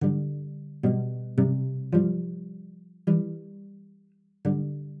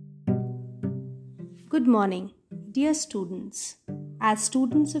Good morning, dear students. As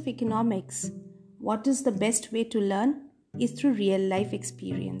students of economics, what is the best way to learn is through real life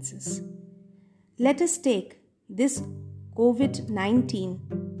experiences. Let us take this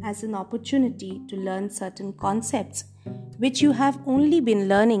COVID-19 as an opportunity to learn certain concepts which you have only been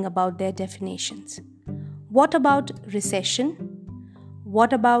learning about their definitions. What about recession?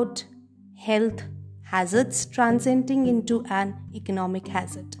 What about health hazards transcending into an economic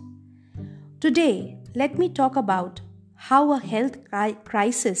hazard? Today, let me talk about how a health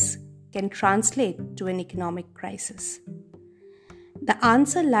crisis can translate to an economic crisis. The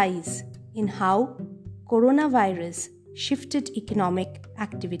answer lies in how coronavirus shifted economic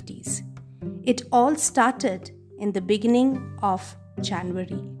activities. It all started in the beginning of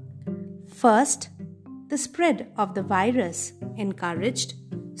January. First, the spread of the virus encouraged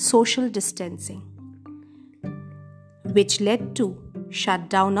social distancing, which led to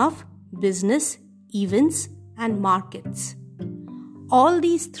shutdown of business, events, and markets. All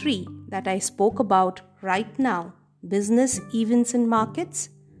these three that I spoke about right now, business, events, and markets,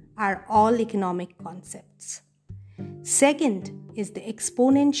 are all economic concepts. Second is the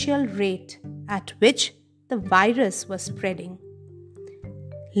exponential rate at which the virus was spreading,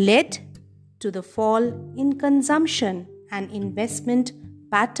 led to the fall in consumption and investment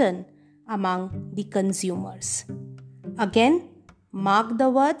pattern among the consumers. Again, mark the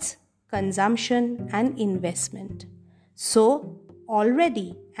words consumption and investment. So,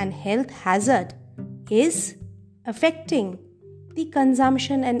 already an health hazard is affecting the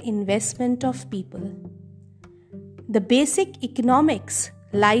consumption and investment of people. The basic economics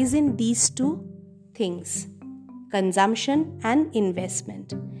lies in these two things, consumption and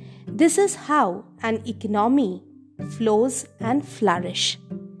investment. This is how an economy flows and flourish.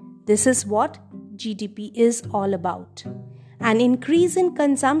 This is what GDP is all about. An increase in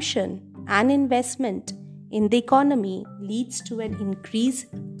consumption and investment in the economy leads to an increase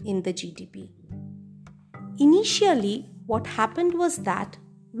in the GDP. Initially, what happened was that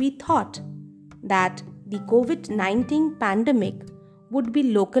we thought that the COVID-19 pandemic would be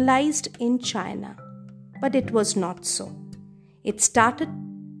localized in China, but it was not so. It started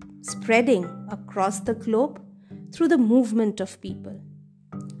spreading across the globe through the movement of people.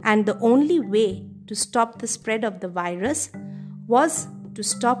 And the only way to stop the spread of the virus was to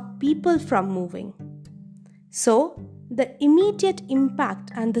stop people from moving. So, the immediate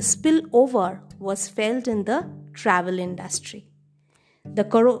impact and the spillover was felt in the travel industry.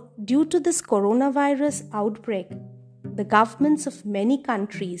 Due to this coronavirus outbreak, the governments of many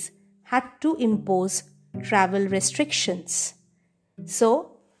countries had to impose travel restrictions.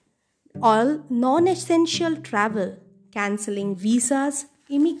 So, all non-essential travel, cancelling visas,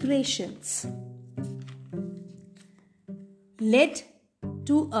 immigrations, led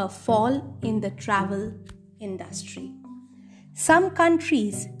to a fall in the travel industry. Some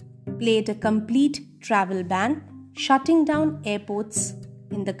countries played a complete travel ban, shutting down airports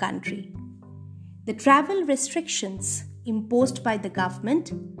in the country. The travel restrictions imposed by the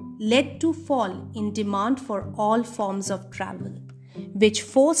government led to fall in demand for all forms of travel, which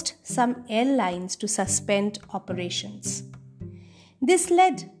forced some airlines to suspend operations. This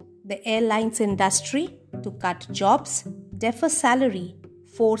led the airlines industry to cut jobs, defer salary,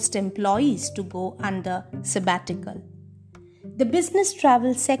 forced employees to go under sabbatical. The business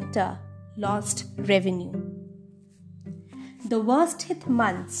travel sector lost revenue. The worst hit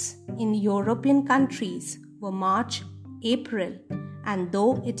months in European countries were March, April, and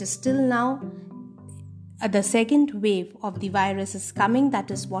though it is still now the second wave of the virus is coming,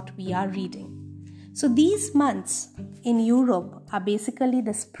 that is what we are reading. So these months in Europe are basically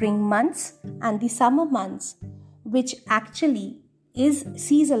the spring months and the summer months, which actually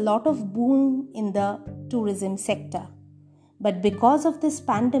sees a lot of boom in the tourism sector. But because of this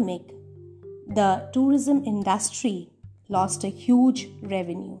pandemic, the tourism industry lost a huge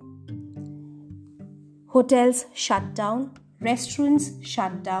revenue. Hotels shut down, restaurants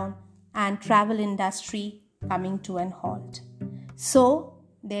shut down, and travel industry coming to an halt. So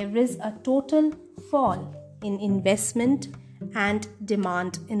there is a total fall in investment and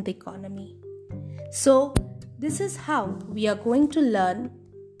demand in the economy. So this is how we are going to learn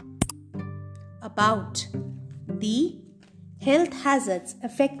about the health hazards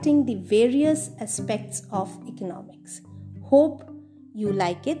affecting the various aspects of economics. Hope you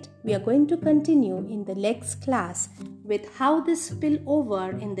like it. We are going to continue in the next class with how this spill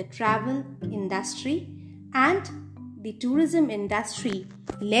over in the travel industry and the tourism industry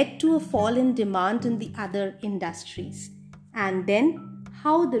led to a fall in demand in the other industries, and then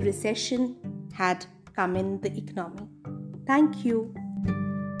how the recession had come in the economy. Thank you.